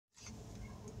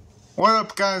What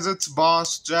up, guys? It's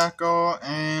Boss Jackal,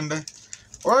 and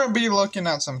we're gonna be looking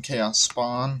at some Chaos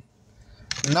Spawn.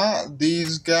 Not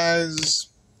these guys,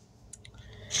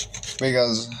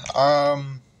 because I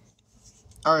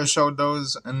already showed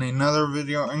those in another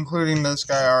video, including this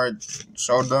guy. I already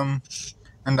showed them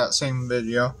in that same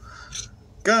video.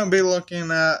 Gonna be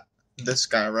looking at this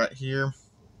guy right here.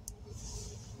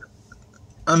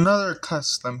 Another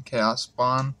custom Chaos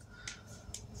Spawn.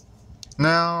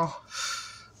 Now,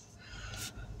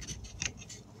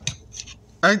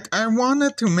 I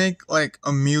wanted to make like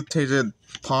a mutated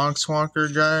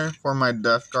Poxwalker guy for my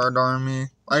Death Guard army.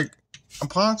 Like a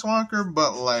Poxwalker,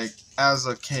 but like as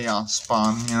a Chaos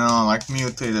Spawn, you know, like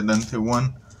mutated into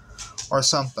one. Or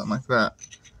something like that.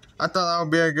 I thought that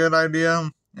would be a good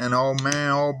idea. And oh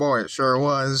man, oh boy, it sure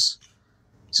was.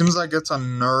 Seems like it's a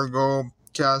Nurgle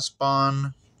Chaos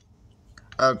Spawn.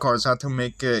 Of course, I had to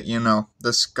make it, you know,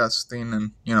 disgusting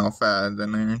and, you know, fat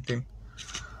and everything.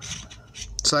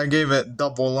 So I gave it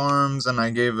double arms and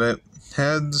I gave it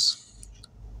heads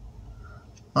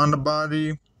on the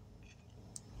body.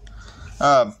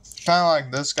 Kind of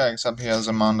like this guy, except he has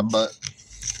them on the butt.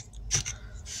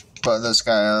 But this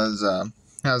guy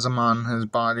has them on his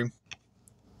body,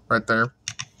 right there.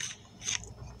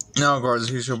 Now, of course,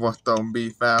 he should have to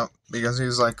be fat because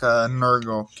he's like a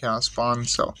Nurgle Chaos Spawn.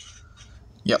 So,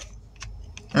 yep.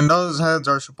 And those heads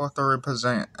are supposed to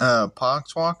represent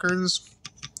Poxwalkers.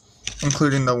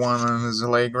 Including the one on his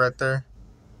leg right there.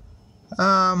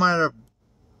 I might have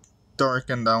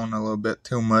darkened down a little bit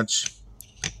too much.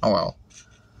 Oh well.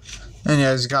 And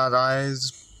yeah, he's got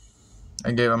eyes.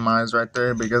 I gave him eyes right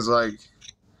there because, like,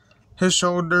 his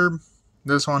shoulder,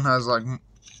 this one has, like,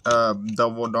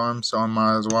 doubled arms, so I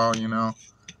might as well, you know,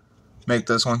 make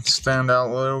this one stand out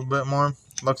a little bit more.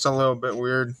 Looks a little bit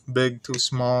weird. Big, too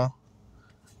small.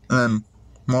 And then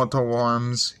multiple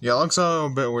arms. Yeah, looks a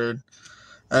little bit weird.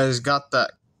 He's got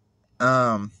that,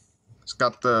 it's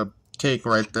got the cake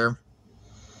right there.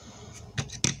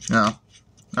 Yeah.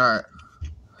 Alright.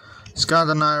 He's got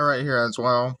an eye right here as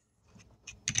well.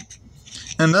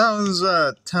 And those,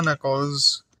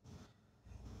 tentacles,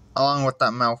 along with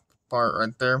that mouth part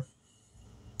right there.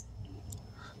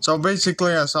 So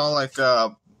basically I saw like, I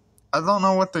don't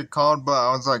know what they called, but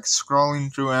I was like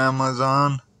scrolling through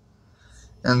Amazon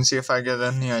and see if I get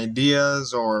any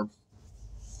ideas or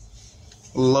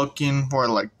looking for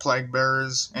like plague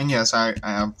bearers. And yes, I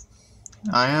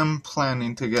am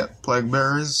planning to get plague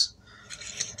bearers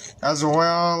as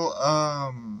well.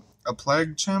 A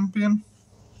plague champion.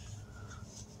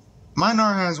 Mine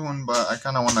already has one, but I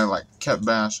kind of want to like Ket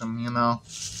bash him, you know,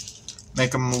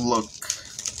 make him look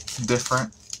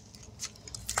different.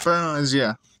 But anyways,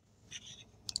 yeah.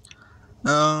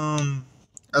 I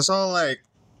saw like,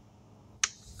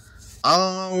 I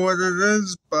don't know what it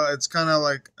is, but it's kind of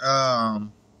like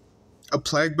a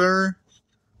plague bearer,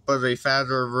 but a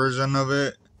fatter version of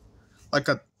it, like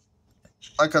a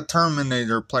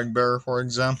Terminator plague bearer, for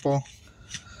example.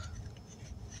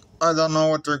 I don't know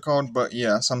what they're called, but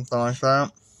yeah, something like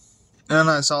that. And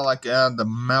I saw like it had the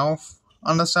mouth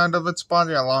on the side of its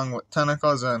body along with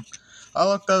tentacles, and I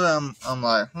looked at them. I'm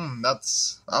like,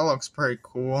 that looks pretty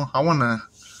cool.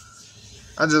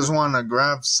 I just wanna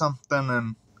grab something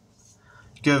and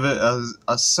give it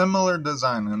a similar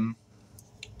design. And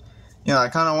yeah, I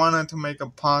kind of wanted to make a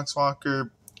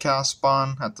Poxwalker Chaos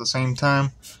Spawn at the same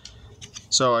time,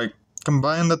 so I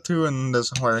combined the two, and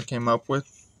this is what I came up with.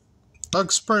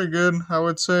 Looks pretty good, I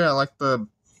would say. I like the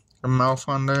mouth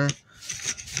on there.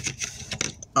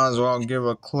 As well, give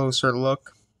a closer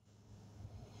look.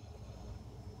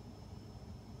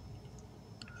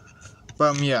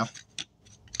 But yeah,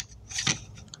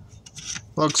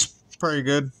 looks pretty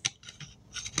good.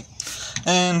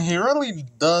 And he really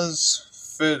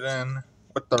does fit in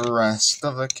with the rest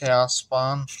of the Chaos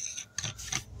Spawn.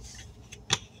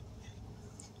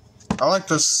 I like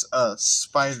this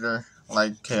spider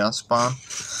like Chaos Spawn.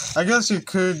 I guess you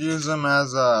could use him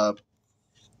as a,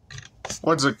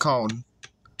 what's it called?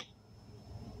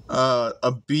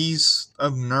 A beast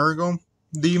of Nurgle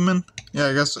demon. Yeah,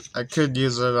 I guess I could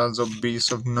use it as a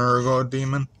beast of Nurgle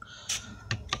demon.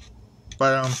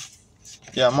 But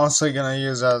yeah, I'm mostly gonna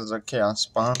use that as a Chaos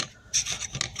Spawn.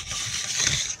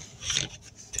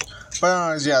 But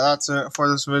anyways, yeah, that's it for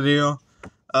this video.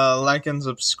 Like and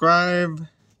subscribe.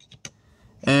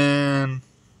 And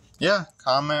yeah,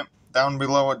 comment down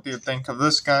below what do you think of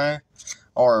this guy.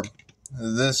 Or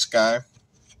this guy.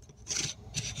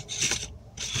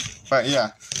 But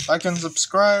yeah, like and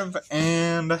subscribe.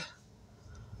 And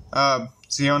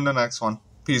see you on the next one.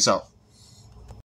 Peace out.